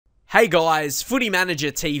Hey guys, Footy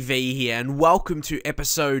Manager TV here, and welcome to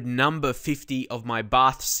episode number 50 of my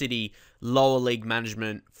Bath City Lower League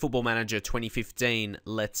Management Football Manager 2015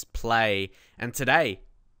 Let's Play. And today,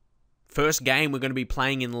 first game we're going to be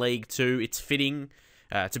playing in League 2. It's fitting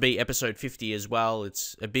to be episode 50 as well.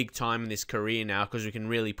 It's a big time in this career now because we can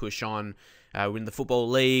really push on. We're in the football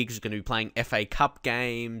leagues, we're going to be playing FA Cup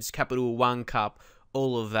games, Capital One Cup,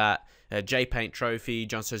 all of that. J Paint Trophy,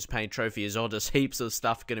 Johnson's Paint Trophy as well. Just heaps of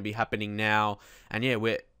stuff going to be happening now. And yeah,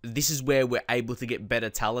 this is where we're able to get better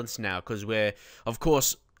talents now, because of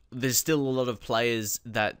course, there's still a lot of players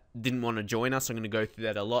that didn't want to join us. I'm going to go through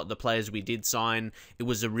that a lot. The players we did sign, it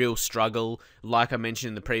was a real struggle. Like I mentioned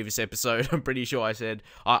in the previous episode, I'm pretty sure I said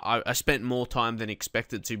I spent more time than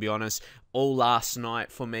expected, to be honest. All last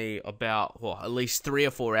night for me, about at least 3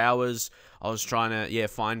 or 4 hours. I was trying to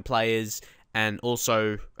find players. And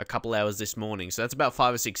also a couple hours this morning. So that's about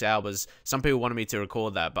 5 or 6 hours. Some people wanted me to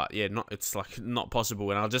record that, but yeah, it's like not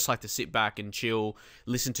possible. And I'll just like to sit back and chill,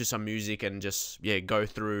 listen to some music, and just go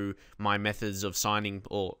through my methods of signing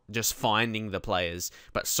or just finding the players.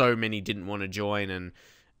 But so many didn't want to join, and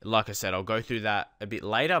like I said, I'll go through that a bit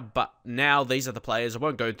later. But now these are the players. I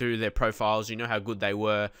won't go through their profiles. You know how good they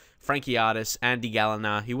were. Frankie Artis, Andy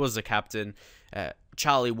Gallagher, he was the captain,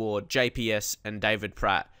 Charlie Ward, JPS, and David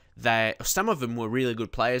Pratt. Some of them were really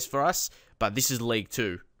good players for us, but this is League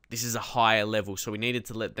 2. This is a higher level, so we needed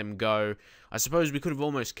to let them go. I suppose we could have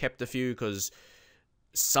almost kept a few, because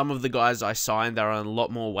some of the guys I signed are on a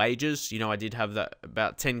lot more wages. You know, I did have that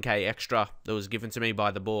about 10k extra that was given to me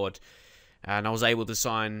by the board, and I was able to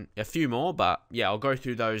sign a few more, but yeah, I'll go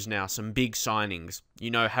through those now. Some big signings.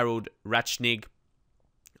 You know, Harold Ratchnig,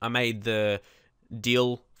 I made the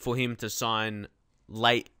deal for him to sign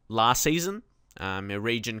late last season. A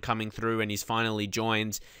region coming through, and he's finally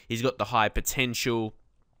joined. He's got the high potential.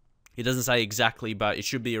 He doesn't say exactly, but it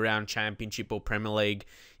should be around Championship or Premier League.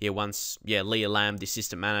 Leah Lamb, the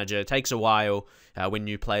assistant manager. It takes a while when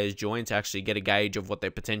new players join to actually get a gauge of what their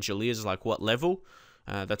potential is, like what level.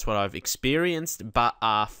 That's what I've experienced. But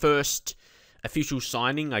our first official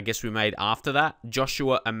signing, I guess we made after that,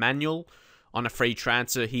 Joshua Emmanuel on a free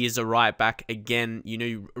transfer. He is a right back. Again, you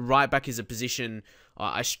know, right back is a position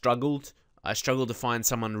I struggled to find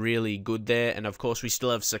someone really good there. And of course, we still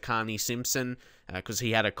have Sakani Simpson because he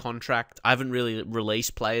had a contract. I haven't really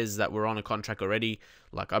released players that were on a contract already.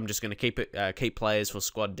 Like, I'm just going to keep players for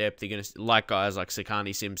squad depth. You're going to like guys like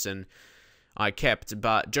Sakani Simpson. I kept,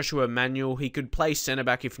 but Joshua Emmanuel, he could play centre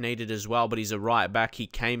back if needed as well, but he's a right back. He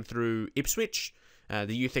came through Ipswich,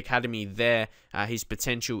 the youth academy there. His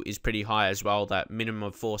potential is pretty high as well. That minimum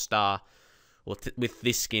of 4-star. Well, with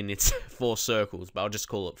this skin, it's 4 circles, but I'll just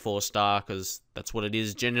call it 4-star because that's what it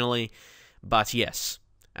is generally. But yes,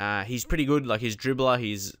 he's pretty good. Like, his dribbler,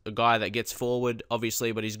 he's a guy that gets forward,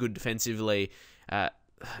 obviously, but he's good defensively.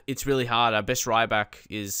 It's really hard. Our best right back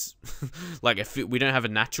is like, if we don't have a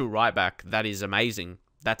natural right back, that is amazing.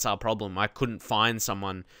 That's our problem. I couldn't find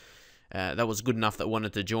someone that was good enough that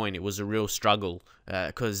wanted to join. It was a real struggle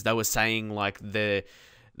because they were saying like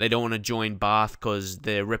they don't want to join Bath because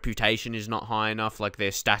their reputation is not high enough, like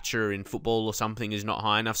their stature in football or something is not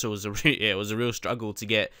high enough. So it was a real struggle to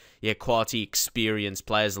get quality experienced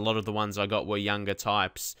players. A lot of the ones I got were younger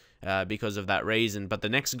types because of that reason. But the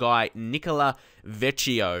next guy, Nicola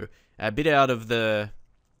Vecchio, a bit out of the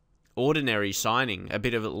ordinary signing, a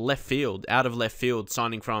bit of out of left field,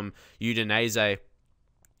 signing from Udinese.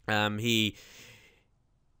 He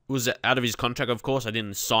was out of his contract, of course. I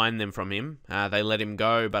didn't sign them from him. They let him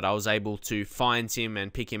go, but I was able to find him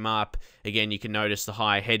and pick him up. Again, you can notice the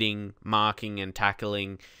high heading, marking, and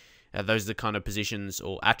tackling. Those are the kind of positions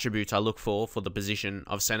or attributes I look for the position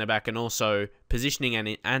of centre-back. And also, positioning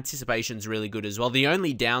and anticipation is really good as well. The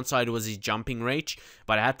only downside was his jumping reach,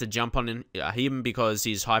 but I had to jump on him because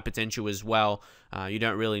his high potential as well. You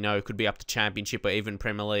don't really know. It could be up to Championship or even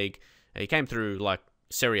Premier League. He came through like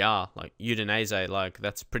Serie A, like Udinese, like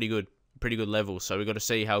that's pretty good level. So we've got to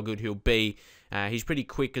see how good he'll be. He's pretty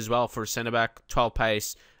quick as well for a centre-back, 12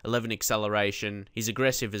 pace, 11 acceleration. He's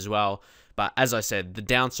aggressive as well. But as I said, the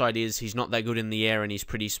downside is he's not that good in the air and he's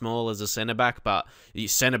pretty small as a centre-back. But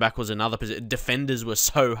centre-back was another position. Defenders were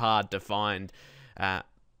so hard to find. And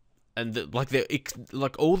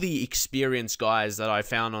all the experienced guys that I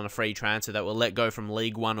found on a free transfer that were let go from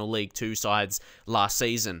League 1 or League 2 sides last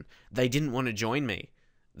season, they didn't want to join me.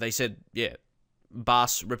 They said, yeah,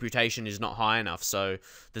 Bath's reputation is not high enough, so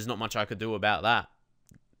there's not much I could do about that.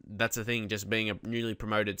 That's the thing, just being a newly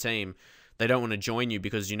promoted team. They don't want to join you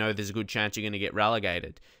because you know there's a good chance you're going to get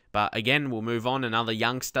relegated. But again, we'll move on. Another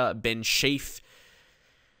youngster, Ben Sheaf.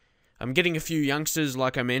 I'm getting a few youngsters,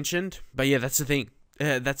 like I mentioned. But yeah, that's the thing.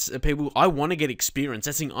 that's people. I want to get experience.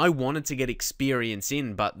 That's the thing. I wanted to get experience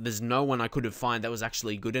in, but there's no one I could have found that was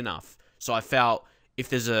actually good enough. So I felt if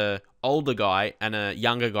there's a older guy and a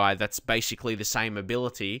younger guy that's basically the same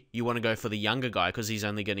ability, you want to go for the younger guy because he's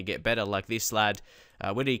only going to get better. Like this lad,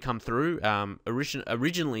 where did he come through?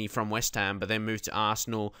 Originally from West Ham, but then moved to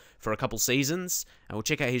Arsenal for a couple seasons. And we'll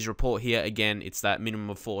check out his report here. Again, it's that minimum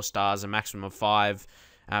of 4 stars, a maximum of 5.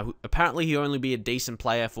 Apparently, he'll only be a decent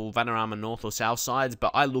player for Vanarama North or South sides,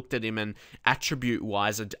 but I looked at him and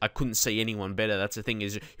attribute-wise, I couldn't see anyone better. That's the thing,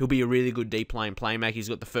 is he'll be a really good deep lane playmaker. He's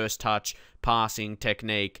got the first touch, passing,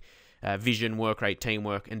 technique, vision, work rate,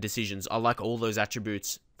 teamwork, and decisions. I like all those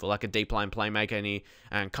attributes for like a deep lane playmaker,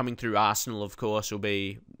 and coming through Arsenal, of course, will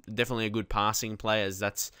be definitely a good passing player, as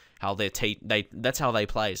that's how that's how they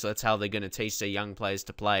play. So that's how they're going to teach their young players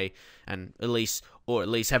to play, and at least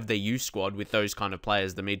have their youth squad with those kind of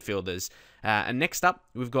players, the midfielders. And next up,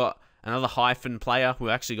 we've got another hyphen player. We've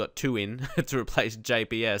actually got 2 in to replace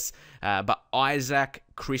JPS, but Isaac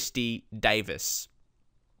Christie Davis.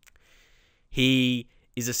 He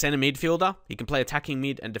is a centre midfielder. He can play attacking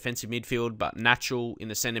mid and defensive midfield, but natural in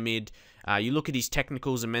the centre mid. You look at his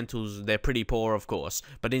technicals and mentals, they're pretty poor, of course,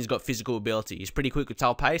 but then he's got physical ability. He's pretty quick with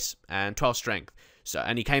tail pace and 12 strength.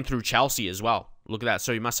 And he came through Chelsea as well. Look at that.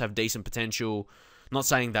 So he must have decent potential. Not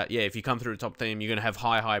saying that, yeah, if you come through a top team, you're going to have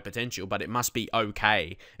high potential, but it must be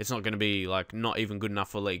okay. It's not going to be, like, not even good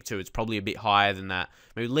enough for League 2. It's probably a bit higher than that.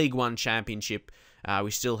 Maybe League 1 Championship.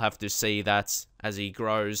 We still have to see that as he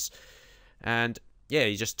grows. And yeah,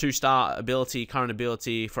 he's just 2-star ability, current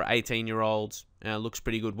ability for 18-year-olds. Looks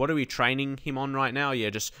pretty good. What are we training him on right now? Yeah,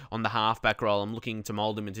 just on the halfback role. I'm looking to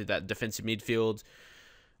mold him into that defensive midfield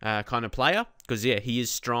kind of player. Because, yeah, he is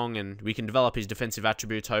strong and we can develop his defensive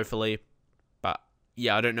attributes, hopefully. But,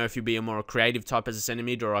 yeah, I don't know if he'll be a more creative type as a centre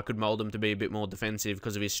mid, or I could mold him to be a bit more defensive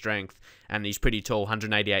because of his strength. And he's pretty tall,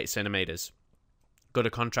 188 centimetres. Got a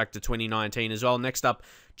contract to 2019 as well. Next up,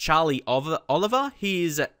 Charlie Oliver. He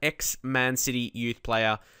is an ex-Man City youth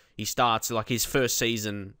player. He starts like his first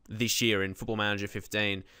season this year in Football Manager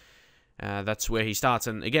 15. That's where he starts.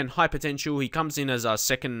 And again, high potential. He comes in as our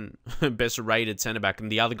second best rated centre-back. And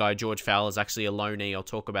the other guy, George Fowler, is actually a loanee. I'll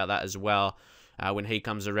talk about that as well when he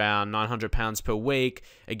comes around. £900 per week.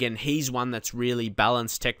 Again, he's one that's really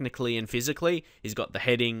balanced technically and physically. He's got the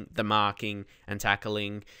heading, the marking, and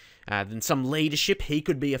tackling. Then some leadership. He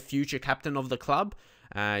could be a future captain of the club.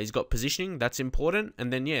 He's got positioning. That's important.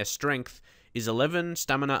 And then, yeah, strength is 11,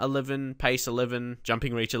 stamina 11, pace 11,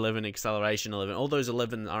 jumping reach 11, acceleration 11. All those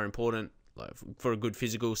 11 are important for a good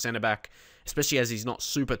physical centre-back, especially as he's not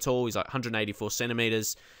super tall. He's like 184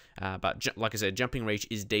 centimetres. But like I said, jumping reach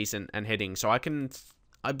is decent and heading. So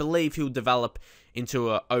I believe he'll develop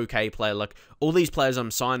into a okay player. Like all these players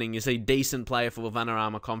I'm signing, you see decent player for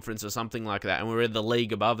Vanarama Conference or something like that, and we're in the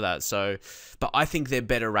league above that. So, but I think they're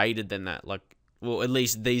better rated than that. Like, well, at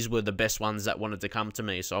least these were the best ones that wanted to come to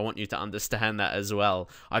me. So I want you to understand that as well.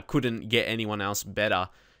 I couldn't get anyone else better.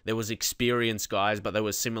 There was experienced guys, but they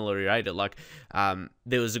were similarly rated. Like,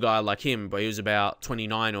 there was a guy like him, but he was about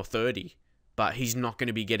 29 or 30, but he's not going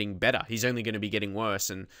to be getting better. He's only going to be getting worse,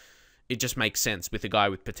 and it just makes sense with a guy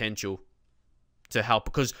with potential to help,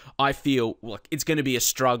 because I feel like it's going to be a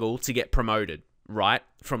struggle to get promoted, right,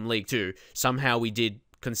 from League 2. Somehow we did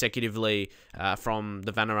consecutively from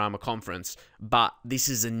the Vanarama Conference, but this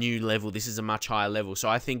is a new level. This is a much higher level. So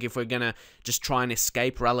I think if we're going to just try and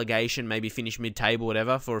escape relegation, maybe finish mid-table,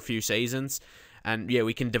 whatever, for a few seasons, and yeah,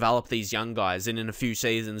 we can develop these young guys, and in a few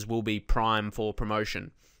seasons we'll be prime for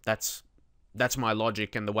promotion. That's my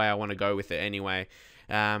logic and the way I want to go with it anyway.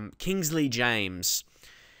 Kingsley James.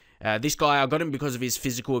 This guy, I got him because of his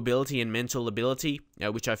physical ability and mental ability,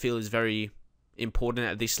 which I feel is very important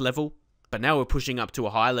at this level. But now we're pushing up to a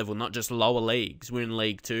high level, not just lower leagues. We're in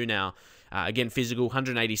League 2 now. Again, physical,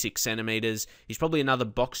 186 centimetres. He's probably another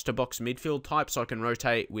box-to-box midfield type, so I can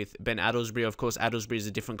rotate with Ben Addlesbury. Of course, Addlesbury is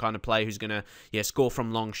a different kind of player who's going to score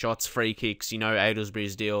from long shots, free kicks,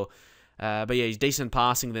 Addlesbury's deal. But yeah, he's decent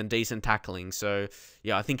passing, then decent tackling. So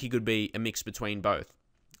yeah, I think he could be a mix between both,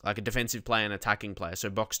 like a defensive player and attacking player. So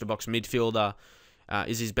box-to-box midfielder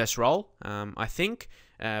is his best role, I think.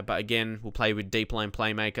 But again, we'll play with deep lane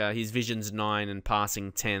playmaker. His vision's 9 and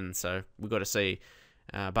passing 10, so we've got to see.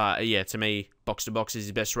 But yeah, to me, box-to-box is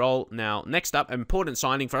his best role. Now, next up, important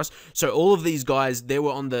signing for us. So all of these guys, they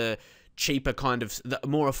were on the cheaper kind of, the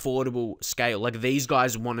more affordable scale. Like these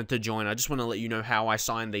guys wanted to join. I just want to let you know how I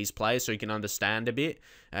signed these players so you can understand a bit,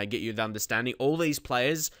 get you the understanding. All these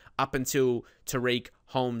players, up until Tariq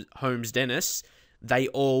Holmes-Dennis, they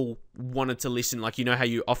all wanted to listen. Like, how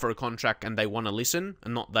you offer a contract and they want to listen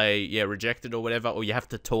and not they, reject it or whatever, or you have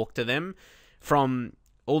to talk to them. from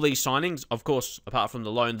all these signings, of course, apart from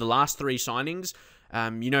the loan, the last 3 signings,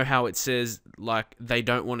 you know how it says, like, they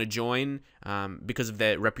don't want to join because of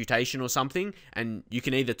their reputation or something, and you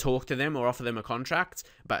can either talk to them or offer them a contract,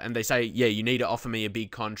 and they say, yeah, you need to offer me a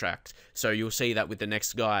big contract. So you'll see that with the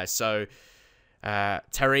next guy. So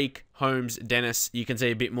Tariq, Holmes, Dennis, you can see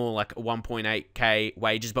a bit more like 1.8k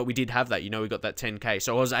wages, but we did have that, we got that 10k,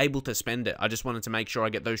 so I was able to spend it. I just wanted to make sure I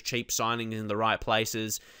get those cheap signings in the right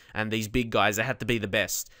places, and these big guys, they had to be the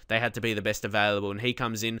best. They had to be the best available, and he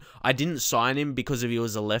comes in. I didn't sign him because he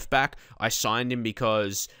was a left back. I signed him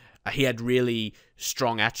because he had really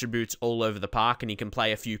strong attributes all over the park, and he can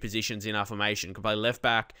play a few positions in our formation. He can play left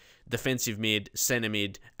back, defensive mid, centre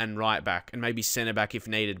mid, and right back, and maybe centre back if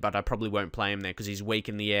needed, but I probably won't play him there because he's weak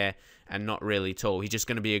in the air and not really tall. He's just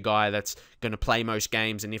going to be a guy that's going to play most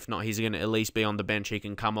games, and if not, he's going to at least be on the bench. He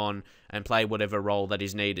can come on and play whatever role that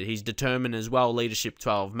is needed. He's determined as well, leadership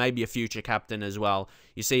 12, maybe a future captain as well.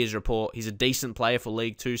 You see his report, he's a decent player for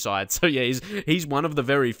League 2 side, so yeah, he's one of the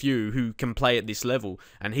very few who can play at this level,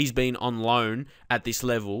 and he's been on loan at this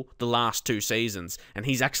level the last 2 seasons, and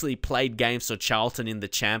he's actually played games for Charlton in the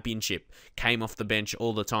Championship, came off the bench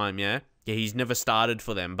all the time, yeah, he's never started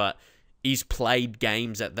for them, but he's played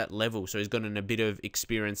games at that level, so he's gotten a bit of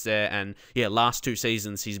experience there. And yeah, last 2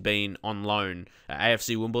 seasons he's been on loan at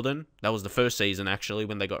AFC Wimbledon. That was the first season actually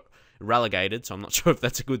when they got relegated, so I'm not sure if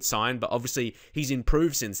that's a good sign, but obviously he's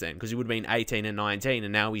improved since then, because he would have been 18 and 19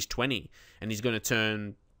 and now he's 20, and he's going to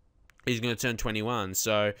turn 21,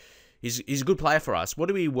 so he's a good player for us.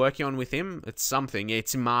 What are we working on with him? It's something. Yeah,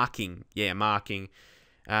 it's marking. Yeah, marking.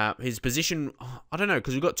 His position, I don't know,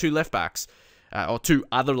 because we've got 2 left backs. Or 2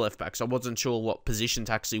 other left backs. I wasn't sure what position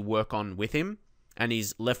to actually work on with him, and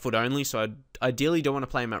he's left foot only, so I ideally don't want to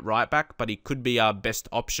play him at right back, but he could be our best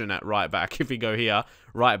option at right back. If we go here,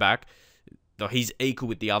 right back, though he's equal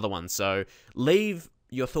with the other one. So leave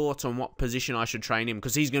your thoughts on what position I should train him,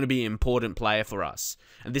 because he's going to be an important player for us.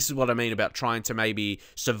 And this is what I mean about trying to maybe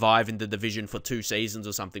survive in the division for 2 seasons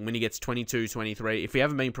or something. When he gets 22, 23, if we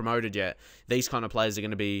haven't been promoted yet, these kind of players are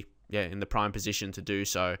going to be in the prime position to do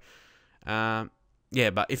so. Yeah,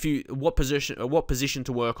 but what position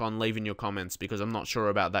to work on, leave in your comments, because I'm not sure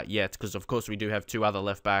about that yet, because of course we do have 2 other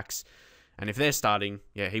left backs, and if they're starting,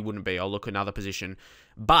 yeah, he wouldn't be. I'll look another position.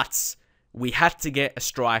 But we had to get a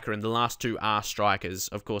striker, and the last 2 are strikers.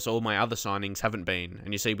 Of course, all my other signings haven't been,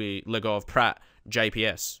 and you see we let go of Pratt,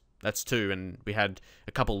 JPS, that's 2, and we had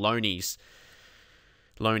a couple loanees.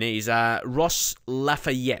 Ross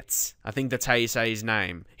Lafayette, I think that's how you say his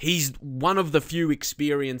name. He's one of the few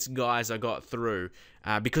experienced guys I got through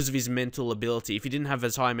because of his mental ability. If he didn't have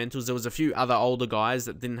as high mentals, there was a few other older guys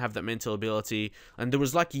that didn't have that mental ability, and there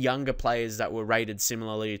was like younger players that were rated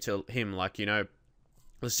similarly to him, like,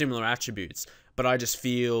 with similar attributes. But I just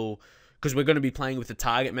feel, because we're going to be playing with the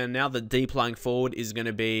target man now, the deep lying forward is going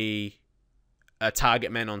to be a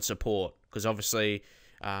target man on support, because obviously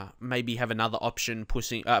maybe have another option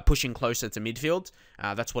pushing closer to midfield.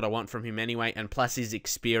 That's what I want from him anyway. And plus his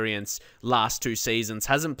experience last 2 seasons,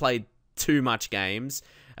 hasn't played too much games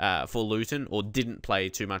for Luton, or didn't play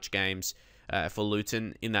too much games for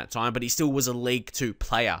Luton in that time, but he still was a League 2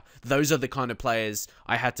 player. Those are the kind of players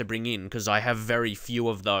I had to bring in, because I have very few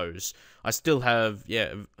of those. I still have, he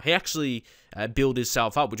actually built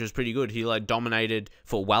himself up, which was pretty good. He dominated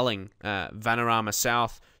for Welling, Vanarama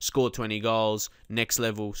South, scored 20 goals, next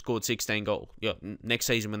level, scored 16 goals. Yeah, next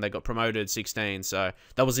season when they got promoted, 16. So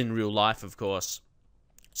that was in real life, of course.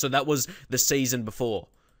 So that was the season before.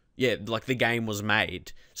 Yeah, like the game was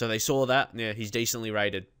made. So they saw that. Yeah, he's decently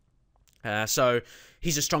rated. So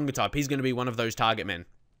he's a stronger type. He's going to be one of those target men.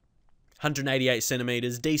 188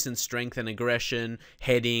 centimeters, decent strength and aggression,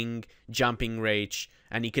 heading, jumping reach,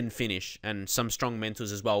 and he can finish. And some strong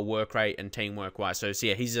mentals as well, work rate and teamwork wise. So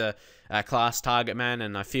yeah, he's a class target man.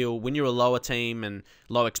 And I feel when you're a lower team and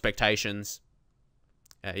low expectations,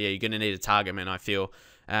 you're going to need a target man, I feel.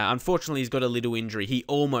 Unfortunately, he's got a little injury. He's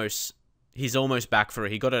almost back for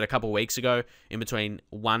it. He got it a couple of weeks ago, in between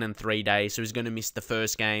 1 and 3 days. So he's going to miss the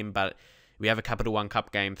first game, but we have a Capital One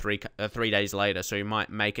Cup game 3 days later, so he might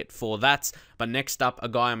make it for that. But next up, a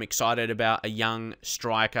guy I'm excited about, a young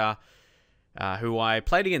striker who I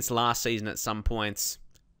played against last season at some points,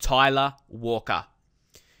 Tyler Walker.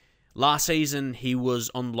 Last season, he was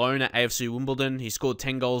on loan at AFC Wimbledon. He scored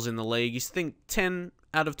 10 goals in the league. He's, I think, 10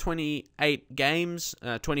 out of 28 games,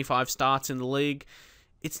 25 starts in the league.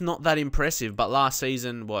 It's not that impressive, but last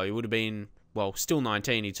season, well, he would have been, well, still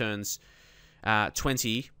 19. He turns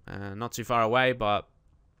 20, not too far away, but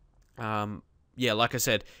yeah, like I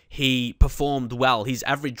said, he performed well. His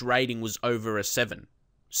average rating was over a 7.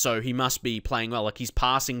 So he must be playing well. Like, his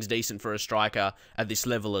passing's decent for a striker at this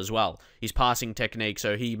level as well. His passing technique,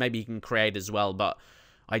 so maybe he can create as well. But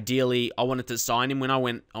ideally, I wanted to sign him. When I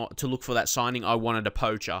went to look for that signing, I wanted a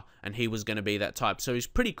poacher, and he was going to be that type. So he's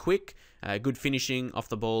pretty quick, good finishing off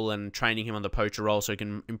the ball, and training him on the poacher role so he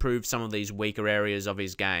can improve some of these weaker areas of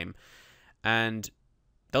his game. And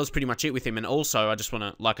that was pretty much it with him. And also, I just want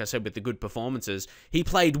to, like I said, with the good performances, he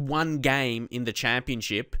played one game in the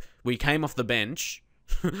championship. We came off the bench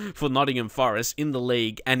for Nottingham Forest in the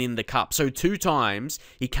league and in the cup. So 2 times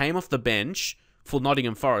he came off the bench for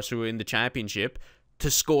Nottingham Forest, who were in the championship,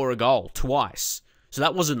 to score a goal twice. So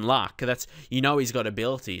that wasn't luck. That's, he's got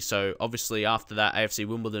ability. So obviously after that, AFC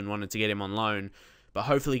Wimbledon wanted to get him on loan, but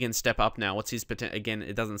hopefully he can step up now. What's his potential? Again,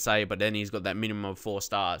 it doesn't say, but then he's got that minimum of 4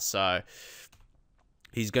 stars. So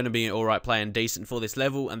he's going to be an alright player and decent for this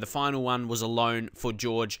level. And the final one was a loan for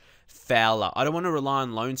George Fowler. I don't want to rely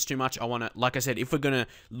on loans too much. I want to, like I said, if we're going to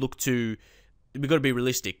look to, we've got to be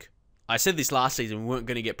realistic. I said this last season, we weren't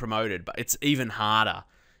going to get promoted, but it's even harder.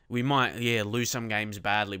 We might, lose some games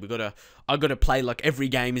badly. I got to play like every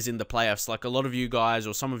game is in the playoffs. Like a lot of you guys,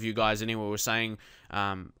 or some of you guys anyway, were saying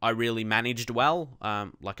I really managed well,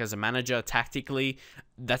 like as a manager, tactically.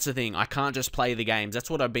 That's the thing. I can't just play the games. That's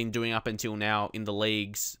what I've been doing up until now in the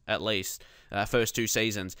leagues, at least, first 2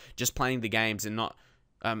 seasons. Just playing the games and not,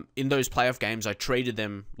 in those playoff games, I treated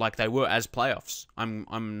them like they were as playoffs.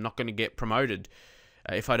 I'm not going to get promoted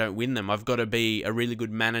if I don't win them. I've got to be a really good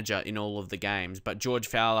manager in all of the games. But George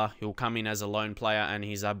Fowler, he'll come in as a lone player, and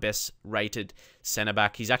he's our best rated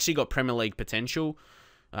centre-back. He's actually got Premier League potential,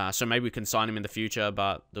 so maybe we can sign him in the future.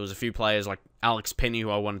 But there was a few players like Alex Penny who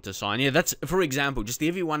I wanted to sign. Yeah, that's, for example, just to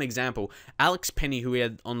give you one example, Alex Penny, who we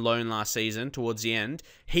had on loan last season towards the end,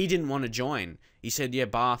 he didn't want to join. He said, yeah,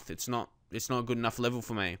 Bath, it's not a good enough level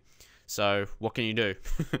for me. So what can you do?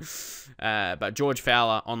 But George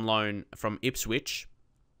Fowler on loan from Ipswich.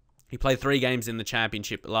 He played 3 games in the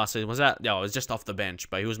championship last season. It was just off the bench,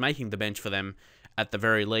 but he was making the bench for them at the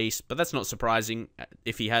very least. But that's not surprising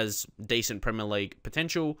if he has decent Premier League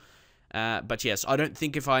potential. But yes, I don't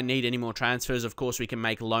think if I need any more transfers, of course, we can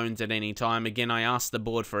make loans at any time. Again, I asked the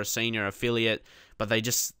board for a senior affiliate, but they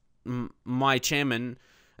just, my chairman,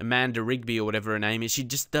 Amanda Rigby or whatever her name is, she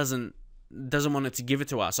just doesn't want it to give it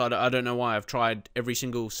to us. I don't know why. I've tried every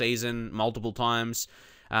single season, multiple times.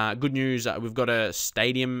 Good news, we've got a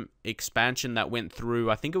stadium expansion that went through,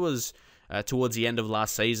 I think it was towards the end of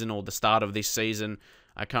last season or the start of this season.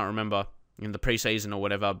 I can't remember, in the preseason or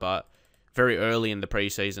whatever, but very early in the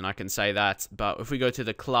preseason, I can say that. But if we go to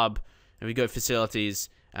the club and we go facilities,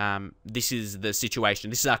 this is the situation.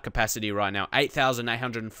 This is our capacity right now,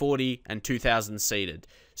 8,840 and 2,000 seated.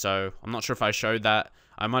 So I'm not sure if I showed that.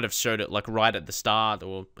 I might have showed it like right at the start,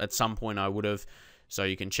 or at some point I would have. So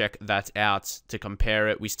you can check that out to compare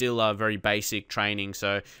it. We still are very basic training,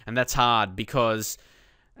 and that's hard because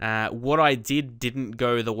what I didn't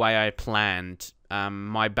go the way I planned.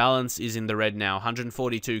 My balance is in the red now,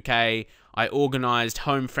 142k. I organised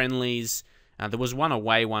home friendlies. There was one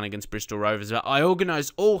away one against Bristol Rovers, but I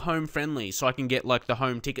organised all home friendlies so I can get like the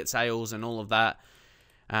home ticket sales and all of that,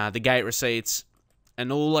 the gate receipts, and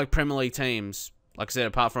all like Premier League teams. Like I said,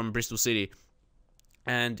 apart from Bristol City.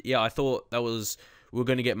 And yeah, I thought we were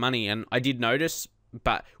going to get money, and I did notice,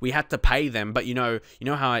 but we had to pay them. But you know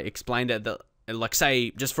how I explained it, that, like,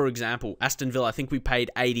 say, just for example, Aston Villa, I think we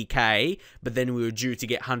paid 80k, but then we were due to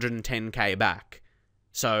get 110k back.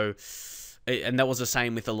 So, and that was the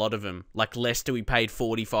same with a lot of them. Like Leicester, we paid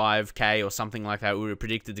 45k or something like that. We were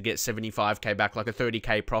predicted to get 75k back, like a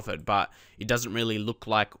 30k profit, but it doesn't really look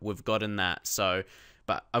like we've gotten that. So,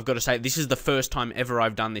 but I've got to say, this is the first time ever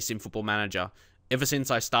I've done this in Football Manager. Ever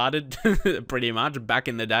since I started, pretty much, back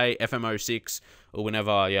in the day, FM06, or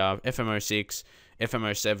whenever, yeah, FM06,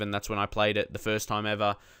 FM07, that's when I played it the first time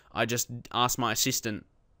ever. I just asked my assistant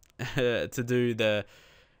to do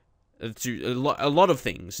a lot of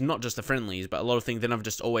things, not just the friendlies, but a lot of things. Then I've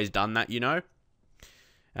just always done that,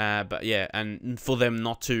 But yeah, and for them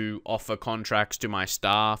not to offer contracts to my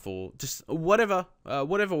staff or just whatever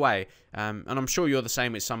way. And I'm sure you're the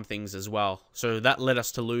same with some things as well. So that led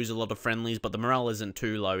us to lose a lot of friendlies, but the morale isn't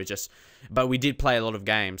too low. But we did play a lot of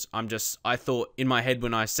games. I thought in my head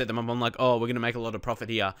when I set them up, I'm like, oh, we're going to make a lot of profit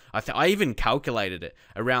here. I even calculated it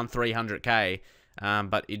around 300k,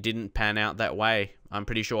 but it didn't pan out that way. I'm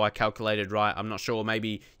pretty sure I calculated right. I'm not sure.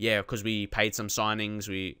 Maybe, yeah, because we paid some signings.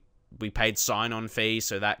 We paid sign-on fees,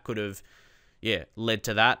 so that could have, led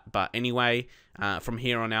to that. But anyway, from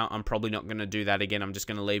here on out, I'm probably not going to do that again. I'm just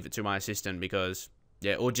going to leave it to my assistant because,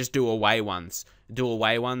 or just do away ones.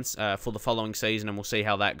 For the following season, and we'll see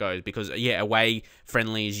how that goes. Because, away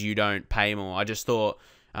friendlies, you don't pay more. I just thought,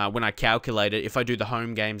 when I calculate it. If I do the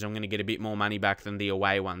home games, I'm going to get a bit more money back than the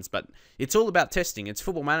away ones. But it's all about testing. It's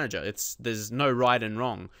Football Manager. There's no right and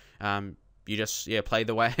wrong. You just play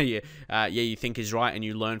the way you think is right, and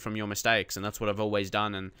you learn from your mistakes, and that's what I've always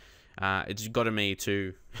done. And it's gotten me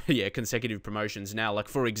to consecutive promotions now. Like,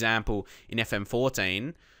 for example, in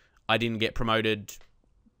FM14, I didn't get promoted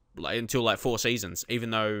until like 4 seasons,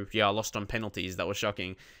 even though I lost on penalties. That was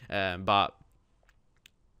shocking, but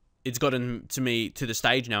it's gotten to me to the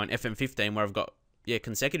stage now in FM15 where I've got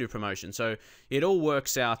consecutive promotion. So it all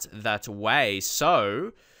works out that way.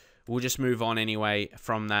 So we'll just move on anyway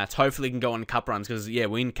from that. Hopefully we can go on cup runs, because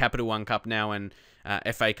we're in Capital One Cup now, and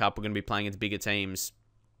FA Cup we're going to be playing against bigger teams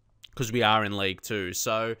because we are in League 2.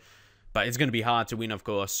 So, but it's going to be hard to win, of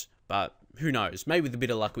course, but who knows? Maybe with a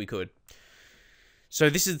bit of luck we could. So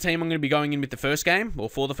this is the team I'm going to be going in with the first game, or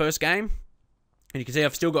for the first game. And you can see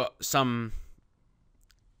I've still got some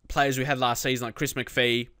players we had last season, like Chris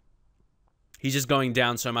McPhee. He's just going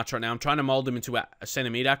down so much right now. I'm trying to mold him into a centre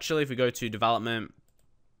mid, actually. If we go to development,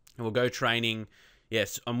 and we'll go training.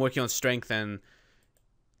 Yes, I'm working on strength and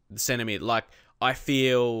the centre mid. Like, I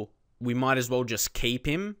feel we might as well just keep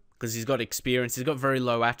him, because he's got experience. He's got very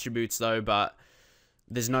low attributes, though, but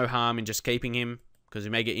there's no harm in just keeping him, because he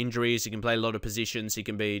may get injuries. He can play a lot of positions. He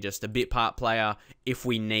can be just a bit part player if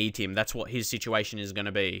we need him. That's what his situation is going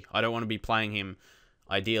to be. I don't want to be playing him,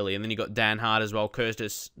 ideally. And then you got Dan Hart as well,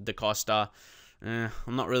 Curtis Da Costa. I'm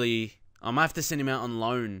not really... I might have to send him out on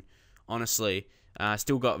loan, honestly.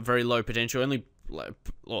 Still got very low potential. Only,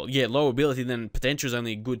 low ability, then potential is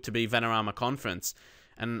only good to be Vanarama Conference.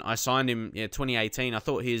 And I signed him, 2018. I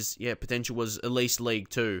thought his, potential was at least League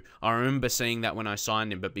 2. I remember seeing that when I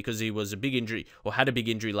signed him, but because he was a big injury, or had a big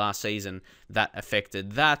injury last season, that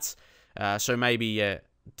affected that. So maybe,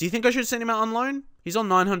 do you think I should send him out on loan? He's on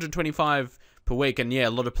 925 per week, and a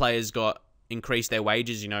lot of players got increased their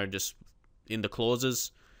wages, just in the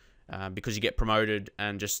clauses, because you get promoted,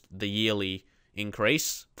 and just the yearly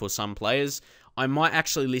increase for some players. I might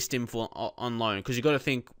actually list him for on loan, because you got to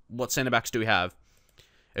think, what centre backs do we have?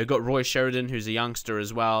 We've got Roy Sheridan, who's a youngster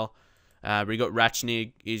as well. We got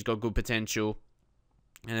Ratchnig, he's got good potential.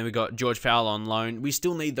 And then we got George Fowler on loan. We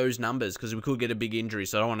still need those numbers, because we could get a big injury,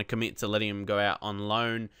 so I don't want to commit to letting him go out on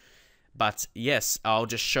loan. But yes, I'll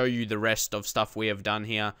just show you the rest of stuff we have done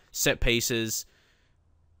here. Set pieces.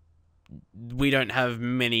 We don't have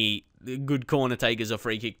many good corner takers or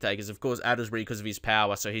free kick takers. Of course, Adelsbury, because of his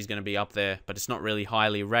power, so he's going to be up there, but it's not really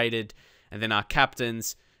highly rated. And then our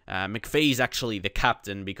captains. McPhee's actually the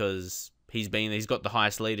captain, because he's got the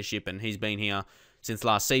highest leadership, and he's been here since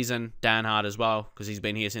last season. Dan Hart as well, because he's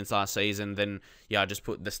been here since last season. Then I just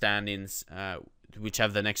put the stand-ins, which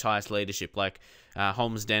have the next highest leadership, like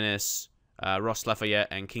Holmes Dennis, Ross Lafayette,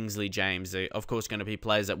 and Kingsley James. They're of course going to be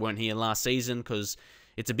players that weren't here last season, because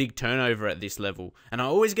it's a big turnover at this level. And I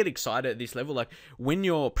always get excited at this level. Like, when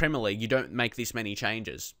you're Premier League, you don't make this many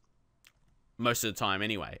changes. Most of the time,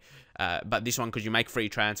 anyway. But this one, because you make free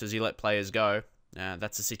transfers, you let players go.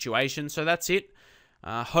 That's the situation. So that's it.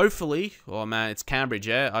 Hopefully... Oh, man, it's Cambridge,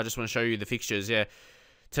 I just want to show you the fixtures,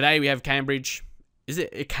 Today we have Cambridge. Is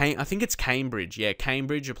it... I think it's Cambridge.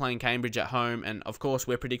 Cambridge. We're playing Cambridge at home. And, of course,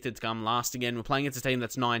 we're predicted to come last again. We're playing against a team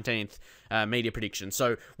that's 19th, media prediction.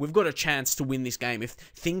 So we've got a chance to win this game. If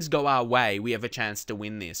things go our way, we have a chance to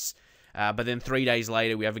win this. But then 3 days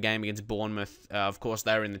later, we have a game against Bournemouth. Of course,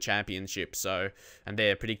 they're in the Championship, and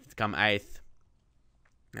they're predicted to come 8th.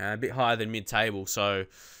 A bit higher than mid-table, so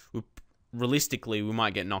realistically, we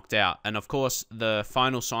might get knocked out. And of course, the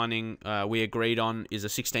final signing we agreed on is a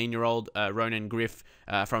 16-year-old, Ronan Griff,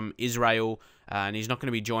 from Israel. And he's not going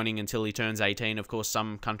to be joining until he turns 18. Of course,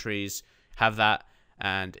 some countries have that.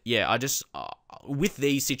 And I just, with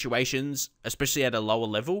these situations, especially at a lower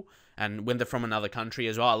level, and when they're from another country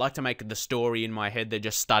as well, I like to make the story in my head they're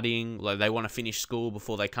just studying. Like, they want to finish school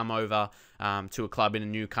before they come over to a club in a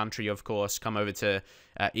new country, of course, come over to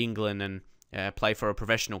England and play for a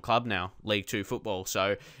professional club now, League 2 football.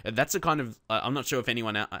 So that's a kind of... I'm not sure if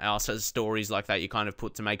anyone else has stories like that you kind of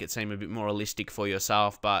put to make it seem a bit more realistic for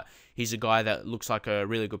yourself, but he's a guy that looks like a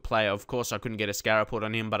really good player. Of course, I couldn't get a scout report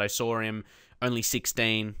on him, but I saw him, only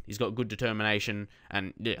 16. He's got good determination,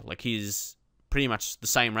 and he's pretty much the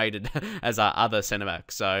same rated as our other centre-back.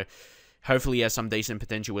 So hopefully he has some decent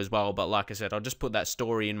potential as well. But like I said, I'll just put that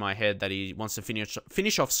story in my head that he wants to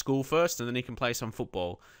finish off school first, and then he can play some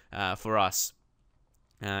football for us.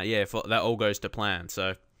 That all goes to plan.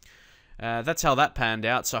 So that's how that panned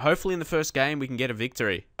out. So hopefully in the first game we can get a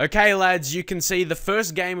victory. Okay, lads, you can see the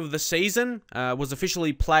first game of the season was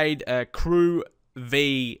officially played, Crew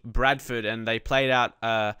v Bradford, and they played out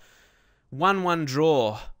 1-1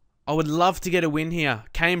 draw. I would love to get a win here.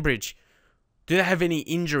 Cambridge, do they have any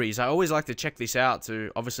injuries? I always like to check this out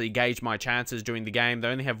to obviously gauge my chances during the game. They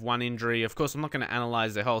only have one injury. Of course, I'm not going to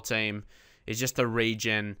analyze their whole team. It's just a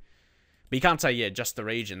regen. But you can't say, yeah, just the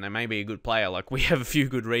regen. They may be a good player. Like, we have a few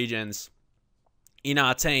good regens in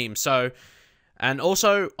our team. So, and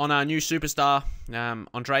also on our new superstar,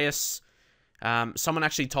 Andreas, someone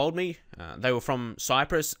actually told me they were from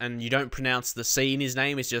Cyprus, and you don't pronounce the C in his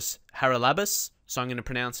name. It's just Haralabas. So I'm going to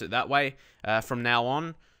pronounce it that way from now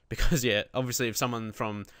on. Because, yeah, obviously if someone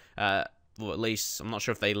from, well, at least, I'm not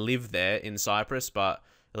sure if they live there in Cyprus, but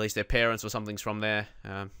at least their parents or something's from there,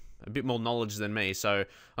 a bit more knowledge than me. So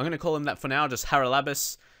I'm going to call him that for now, just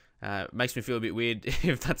Haralabas. Makes me feel a bit weird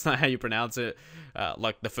if that's not how you pronounce it,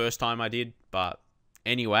 like the first time I did. But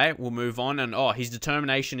anyway, we'll move on. And, oh, his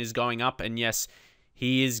determination is going up. And, yes,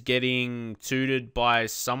 he is getting tutored by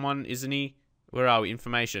someone, isn't he? Where are we?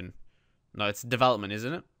 Information. No, it's development,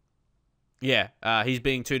 isn't it? Yeah, he's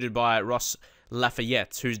being tutored by Ross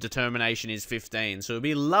Lafayette, whose determination is 15. So it would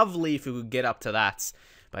be lovely if we could get up to that.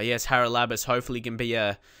 But yes, Haralabas hopefully can be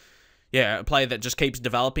a player that just keeps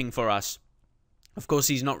developing for us. Of course,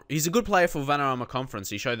 he's a good player for Vanarama Conference.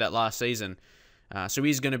 He showed that last season. So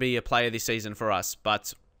he's going to be a player this season for us.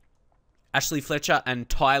 But Ashley Fletcher and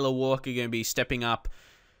Tyler Walker are going to be stepping up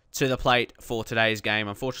to the plate for today's game.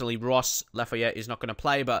 Unfortunately, Ross Lafayette is not going to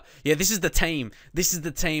play, but yeah, this is the team. This is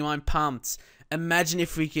the team. I'm pumped. Imagine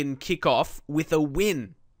if we can kick off with a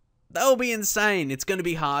win. That will be insane. It's going to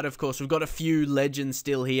be hard, of course. We've got a few legends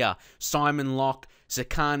still here. Simon Locke,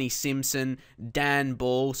 Zakani Simpson, Dan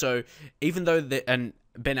Ball. So even though, and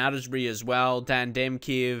Ben Addersbury as well, Dan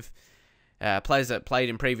Demkiv, players that played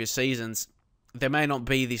in previous seasons, they may not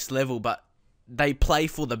be this level, but they play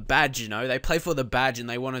for the badge, you know. They play for the badge and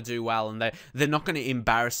they want to do well, and they're not going to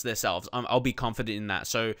embarrass themselves. I'll be confident in that.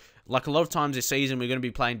 So, like a lot of times this season, we're going to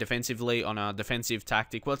be playing defensively on our defensive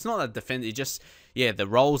tactic. Well, it's not that defensive. It just, yeah, the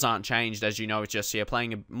roles aren't changed, as you know. It's just, yeah,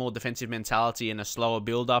 playing a more defensive mentality and a slower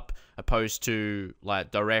build-up opposed to,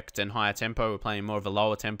 like, direct and higher tempo. We're playing more of a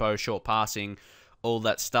lower tempo, short passing, all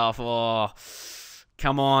that stuff. Oh,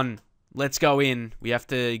 come on. Let's go in. We have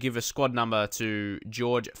to give a squad number to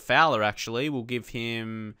George Fowler, actually. We'll give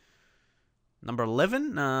him number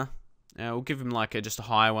 11. We'll give him like just a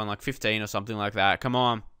higher one, like 15 or something like that. Come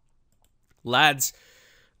on. Lads.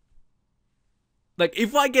 Like,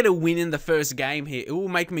 if I get a win in the first game here, it will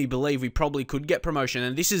make me believe we probably could get promotion.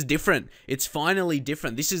 And this is different. It's finally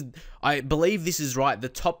different. I believe this is right. The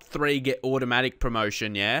top 3 get automatic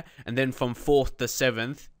promotion, yeah? And then from 4th to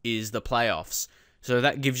 7th is the playoffs. So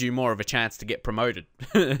that gives you more of a chance to get promoted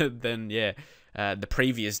than, yeah, the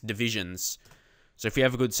previous divisions. So if you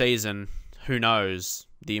have a good season, who knows?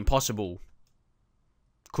 The impossible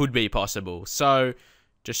could be possible. So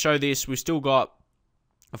just show this. We've still got,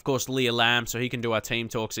 of course, Leah Lamb, so he can do our team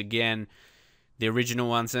talks again. The original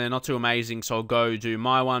ones, and they're not too amazing, so I'll go do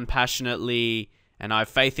my one passionately, and I have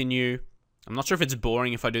faith in you. I'm not sure if it's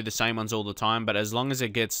boring if I do the same ones all the time, but as long as it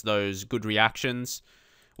gets those good reactions,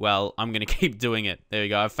 well, I'm going to keep doing it. There we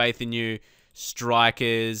go. I have faith in you.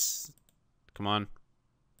 Strikers. Come on.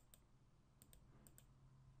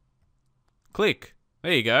 Click.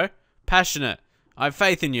 There you go. Passionate. I have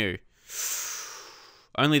faith in you.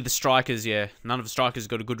 Only the strikers, yeah. None of the strikers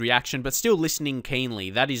got a good reaction, but still listening keenly.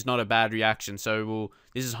 That is not a bad reaction. So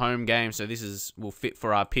this is home game, so this will fit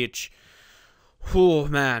for our pitch. Oh,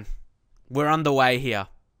 man. We're underway here.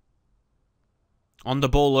 On the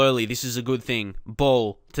ball early. This is a good thing.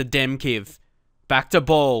 Ball to Demkiv. Back to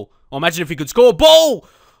Ball. Oh, imagine if he could score. Ball!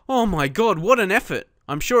 Oh my god, what an effort.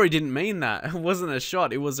 I'm sure he didn't mean that. It wasn't a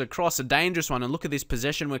shot. It was a cross, a dangerous one. And look at this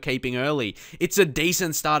possession we're keeping early. It's a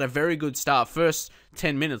decent start, a very good start. First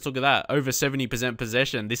 10 minutes, look at that. Over 70%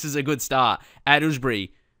 possession. This is a good start.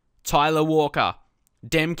 Addersbury. Tyler Walker.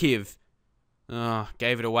 Demkiv. Oh,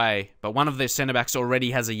 gave it away. But one of their centre-backs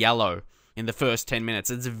already has a yellow in the first 10 minutes.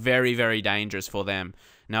 It's very, very dangerous for them.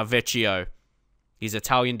 Now, Vecchio. He's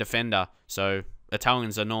Italian defender. So,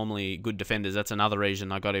 Italians are normally good defenders. That's another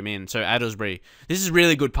reason I got him in. So, Addersbury. This is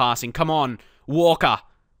really good passing. Come on. Walker.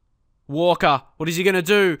 Walker. What is he going to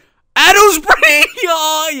do? Addersbury!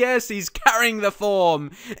 Oh, yes. He's carrying the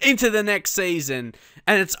form into the next season.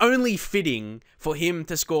 And it's only fitting for him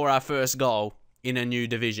to score our first goal in a new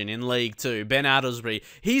division, in League 2. Ben Addersbury.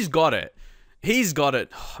 He's got it. He's got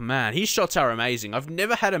it. Oh, man, his shots are amazing. I've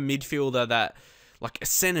never had a midfielder that, like a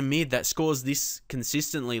centre mid that scores this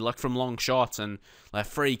consistently, like from long shots and like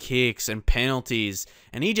free kicks and penalties.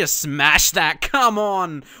 And he just smashed that. Come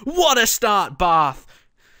on. What a start, Bath.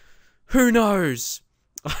 Who knows?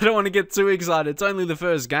 I don't want to get too excited. It's only the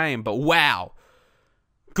first game, but wow.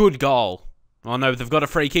 Good goal. Oh no, they've got a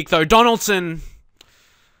free kick though. Donaldson!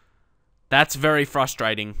 That's very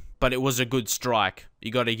frustrating, but it was a good strike.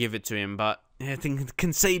 You got to give it to him, but yeah,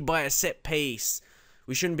 concede by a set piece.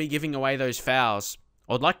 We shouldn't be giving away those fouls.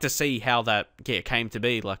 I'd like to see how that came to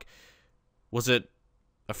be. Like, was it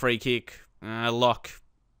a free kick? Lock.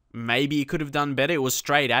 Maybe he could have done better. It was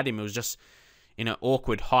straight at him. It was just in an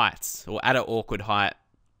awkward height, or at an awkward height.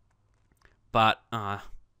 But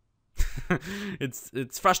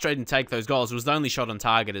it's frustrating to take those goals. It was the only shot on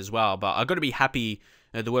target as well. But I've got to be happy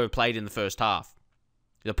the way we played in the first half.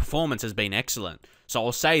 The performance has been excellent. So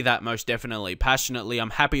I'll say that most definitely. Passionately, I'm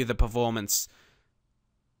happy with the performance.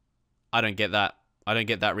 I don't get that. I don't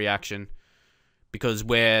get that reaction. Because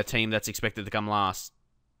we're a team that's expected to come last.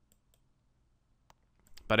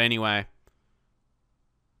 But anyway,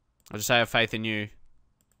 I'll just say I have faith in you.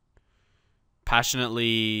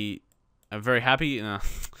 Passionately, I'm very happy.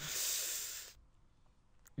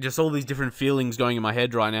 Just all these different feelings going in my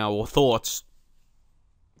head right now, or thoughts.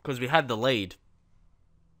 Because we had the lead.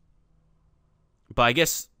 But I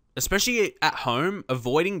guess, especially at home,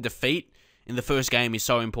 avoiding defeat in the first game is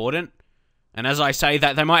so important. And as I say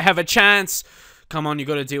that, they might have a chance. Come on, you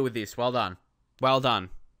got to deal with this. Well done. Well done.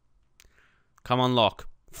 Come on, Locke.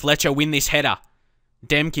 Fletcher, win this header.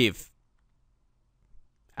 Demkiv.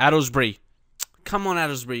 Addlesbury. Come on,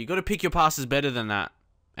 Addlesbury. You got to pick your passes better than that.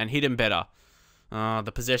 And hit him better.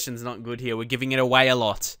 The possession's not good here. We're giving it away a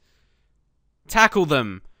lot. Tackle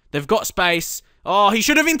them. They've got space. Oh, he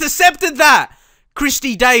should have intercepted that.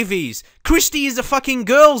 Christy Davies. Christy is a fucking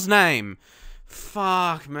girl's name.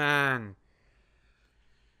 Fuck, man.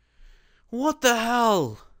 What the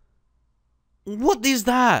hell? What is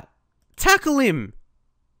that? Tackle him.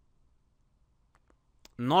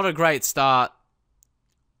 Not a great start.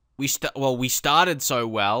 We started so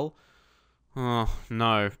well. Oh,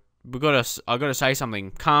 no. I gotta say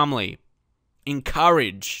something. Calmly.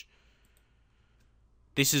 Encourage.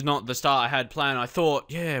 This is not the start I had planned. I thought,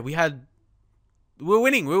 yeah, we're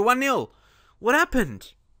winning. We were 1-0. What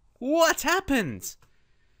happened? What happened?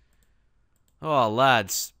 Oh,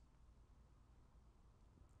 lads.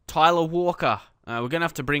 Tyler Walker. We're going to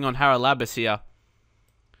have to bring on Haralabas here.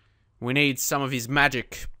 We need some of his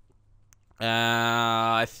magic.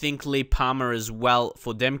 I think Lee Palmer as well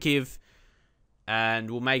for Demkiv.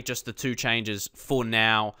 And we'll make just the 2 changes for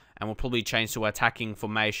now. And we'll probably change to attacking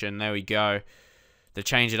formation. There we go. To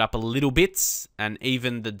change it up a little bit. And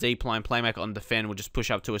even the deep line playmaker on defend will just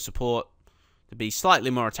push up to a support. To be slightly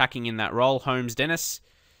more attacking in that role. Holmes Dennis.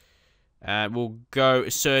 We'll go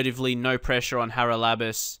assertively. No pressure on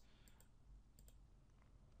Haralabas.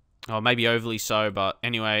 Oh, maybe overly so. But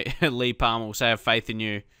anyway, Lee Palmer will say I have faith in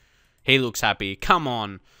you. He looks happy. Come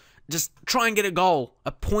on. Just try and get a goal.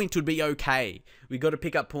 A point would be okay. We got to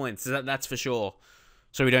pick up points. That's for sure.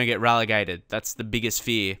 So we don't get relegated. That's the biggest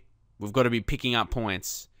fear. We've got to be picking up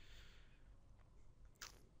points.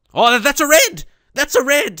 Oh, that's a red! That's a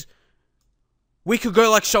red! We could go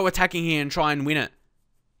like so attacking here and try and win it.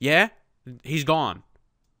 Yeah? He's gone.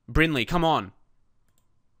 Brindley, come on.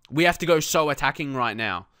 We have to go so attacking right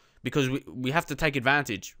now. Because we have to take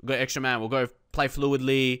advantage. We've got extra man. We'll go play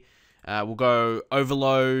fluidly. We'll go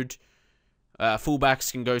overload.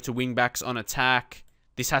 Fullbacks can go to wingbacks on attack.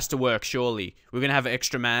 This has to work, surely. We're going to have an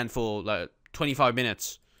extra man for like 25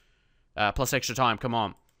 minutes. Plus extra time, come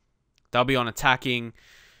on. They'll be on attacking.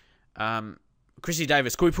 Chrissy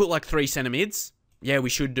Davis, could we put like 3 centre mids? Yeah, we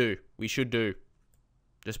should do. We should do.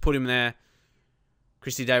 Just put him there.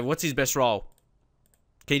 Chrissy Davis, what's his best role?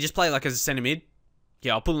 Can he just play like as a centre mid?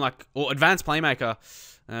 Yeah, I'll put him like, or advanced playmaker.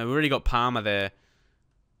 We've already got Palmer there.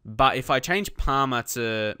 But if I change Palmer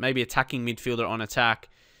to maybe attacking midfielder on attack,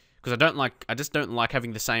 because I just don't like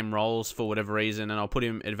having the same roles for whatever reason, and I'll put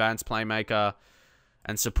him advanced playmaker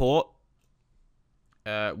and support.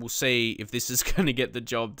 We'll see if this is going to get the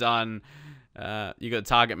job done. You got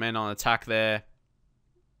target man on attack there.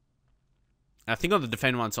 I think on the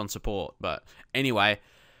defend one's on support, but anyway.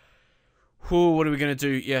 What are we going to do?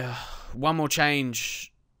 Yeah, one more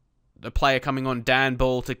change. The player coming on, Dan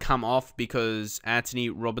Ball, to come off because Anthony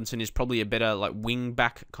Robinson is probably a better like wing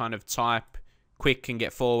back kind of type. Quick, can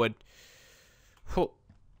get forward.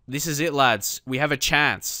 This is it, lads. We have a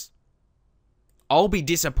chance. I'll be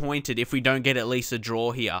disappointed if we don't get at least a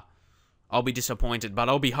draw here. I'll be disappointed, but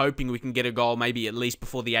I'll be hoping we can get a goal maybe at least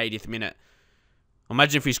before the 80th minute.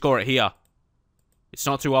 Imagine if we score it here. It's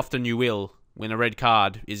not too often you will when a red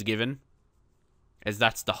card is given, as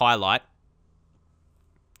that's the highlight.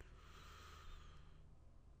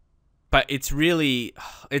 But it's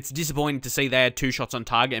disappointing to see they had 2 shots on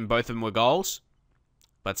target and both of them were goals.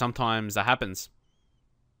 But sometimes that happens.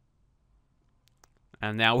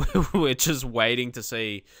 And now we're just waiting to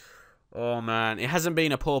see. Oh, man. It hasn't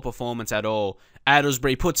been a poor performance at all.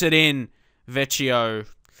 Adelsbury puts it in. Vecchio.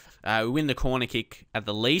 We win the corner kick at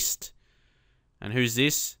the least. And who's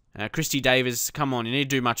this? Christy Davis. Come on, you need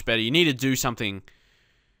to do much better. You need to do something.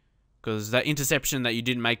 Because that interception that you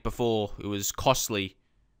didn't make before, it was costly.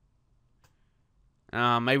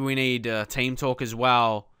 Maybe we need team talk as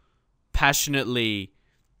well. Passionately.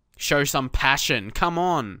 Show some passion. Come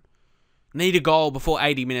on. Need a goal before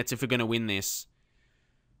 80 minutes if we're going to win this.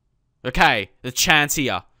 Okay, the chance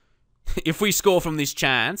here. If we score from this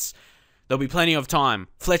chance, there'll be plenty of time.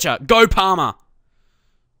 Fletcher, go Palmer.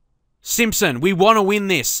 Simpson, we want to win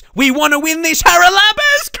this. We want to win this.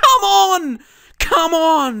 Haralabas, come on. Come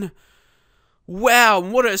on. Wow,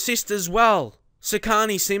 what an assist as well.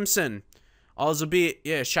 Sakani Simpson. I was a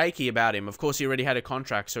bit, shaky about him. Of course, he already had a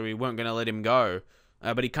contract, so we weren't going to let him go.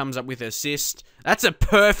 But he comes up with an assist. That's a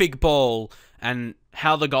perfect ball. And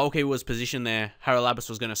how the goalkeeper was positioned there, Haralabas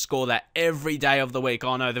was going to score that every day of the week.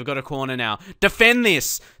 Oh, no, they've got a corner now. Defend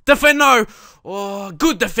this. Defend, no. Oh,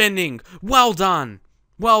 good defending. Well done.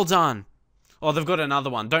 Well done. Oh, they've got another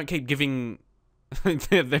one. Don't keep giving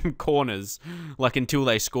them corners, like, until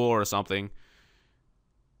they score or something.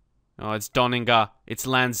 Oh, it's Doninger. It's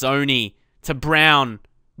Lanzoni to Brown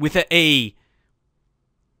with an E.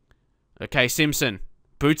 Okay, Simpson.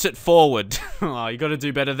 Boots it forward. Oh, you got to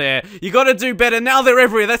do better there. You got to do better. Now they're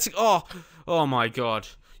everywhere. That's... Oh my God.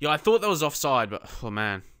 Yeah, I thought that was offside, but... Oh,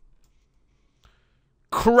 man.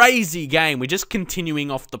 Crazy game. We're just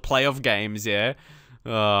continuing off the playoff games, yeah?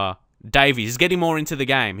 Davies is getting more into the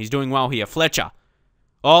game. He's doing well here. Fletcher.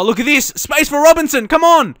 Oh, look at this. Space for Robinson. Come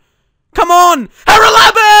on. Come on.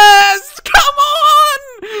 Haralabas! Come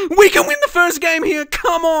on! We can win the first game here.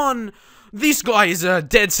 Come on. This guy is a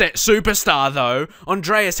dead set superstar, though.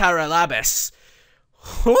 Andreas Haralabas.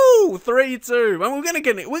 Ooh, 3-2. And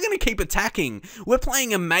we're gonna keep attacking. We're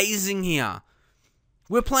playing amazing here.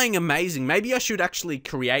 We're playing amazing. Maybe I should actually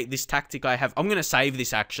create this tactic I have. I'm gonna save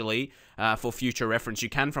this actually for future reference. You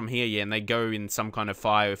can from here, yeah, and they go in some kind of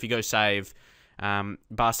fire. If you go save,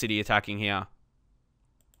 Bar City attacking here.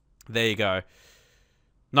 There you go.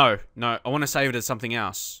 No, I want to save it as something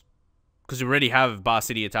else because we already have Bar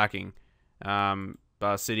City attacking.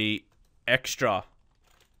 Bar City extra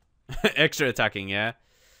extra attacking, yeah,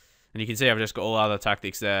 and you can see I've just got all other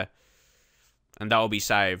tactics there, and that will be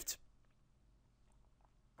saved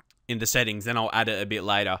in the settings. Then I'll add it a bit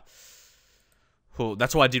later. Cool.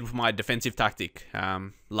 That's what I did with my defensive tactic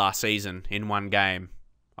last season in one game.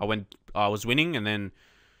 I was winning, and then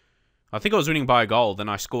I think I was winning by a goal, then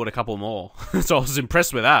I scored a couple more. So I was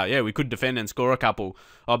impressed with that. Yeah, we could defend and score a couple.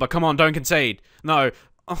 Oh, but come on, don't concede. No.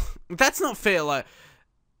 Oh, that's not fair. Like,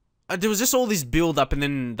 there was just all this build-up, and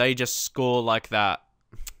then they just score like that.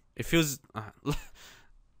 It feels...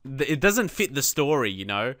 it doesn't fit the story, you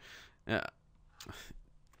know?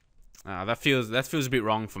 That feels a bit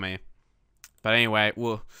wrong for me. But anyway,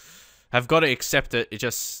 we'll have got to accept it. It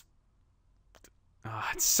just...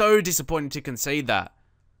 it's so disappointing to concede that.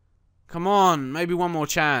 Come on, maybe one more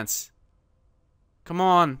chance. Come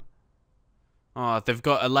on. Oh, they've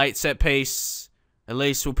got a late set piece. At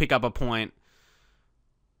least we'll pick up a point.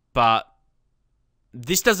 But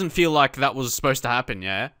this doesn't feel like that was supposed to happen,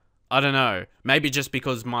 yeah? I don't know. Maybe just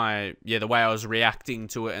because the way I was reacting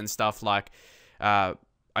to it and stuff, like, I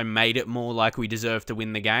made it more like we deserved to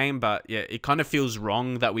win the game. But yeah, it kind of feels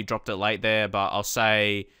wrong that we dropped it late there. But I'll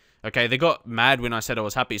say... Okay, they got mad when I said I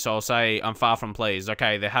was happy, so I'll say I'm far from pleased.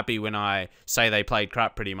 Okay, they're happy when I say they played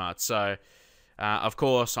crap pretty much. So, of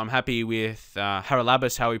course, I'm happy with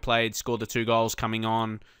Haralabas, how he played, scored the 2 goals coming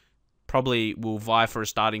on. Probably will vie for a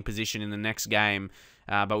starting position in the next game.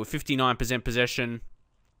 But with 59% possession,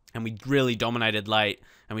 and we really dominated late,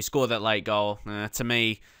 and we scored that late goal, to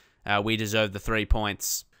me, we deserve the 3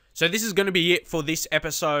 points. So this is going to be it for this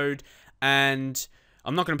episode, and...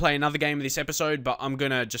 I'm not going to play another game of this episode, but I'm going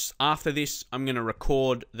to just, after this, I'm going to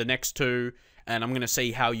record the next 2, and I'm going to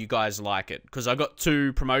see how you guys like it. Because I got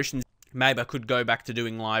 2 promotions. Maybe I could go back to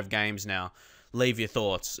doing live games now. Leave your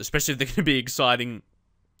thoughts, especially if they're going to be exciting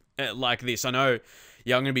like this. I know,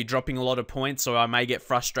 yeah, I'm going to be dropping a lot of points, so I may get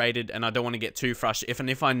frustrated, and I don't want to get too frustrated.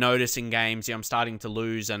 If I notice in games, I'm starting to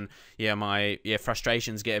lose, and my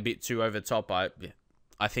frustrations get a bit too over the top, I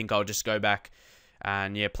think I'll just go back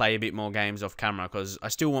and play a bit more games off camera, because I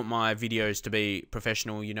still want my videos to be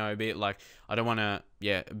professional, you know, a bit. Like, I don't want to,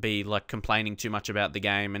 be, like, complaining too much about the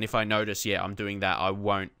game. And if I notice, I'm doing that, I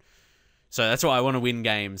won't. So that's why I want to win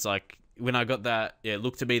games. Like, when I got that, it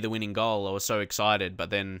looked to be the winning goal, I was so excited.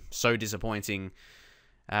 But then, so disappointing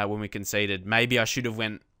when we conceded. Maybe I should have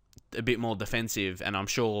went a bit more defensive, and I'm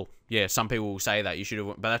sure, yeah, some people will say that you should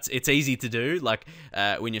have, but it's easy to do, like,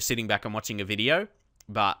 when you're sitting back and watching a video,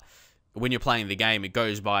 but when you're playing the game, it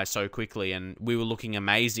goes by so quickly, and we were looking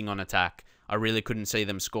amazing on attack. I really couldn't see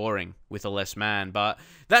them scoring with a less man, but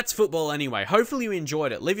that's football anyway. Hopefully you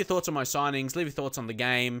enjoyed it. Leave your thoughts on my signings. Leave your thoughts on the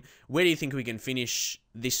game. Where do you think we can finish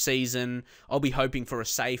this season? I'll be hoping for a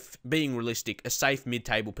safe, being realistic, a safe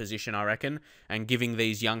mid-table position, I reckon, and giving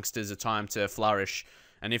these youngsters a time to flourish.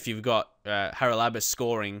 And if you've got Haralabas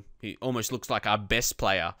scoring, he almost looks like our best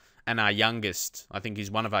player and our youngest. I think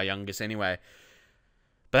he's one of our youngest anyway.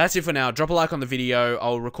 But that's it for now. Drop a like on the video.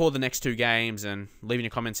 I'll record the next 2 games and leave your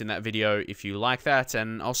comments in that video if you like that.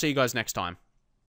 And I'll see you guys next time.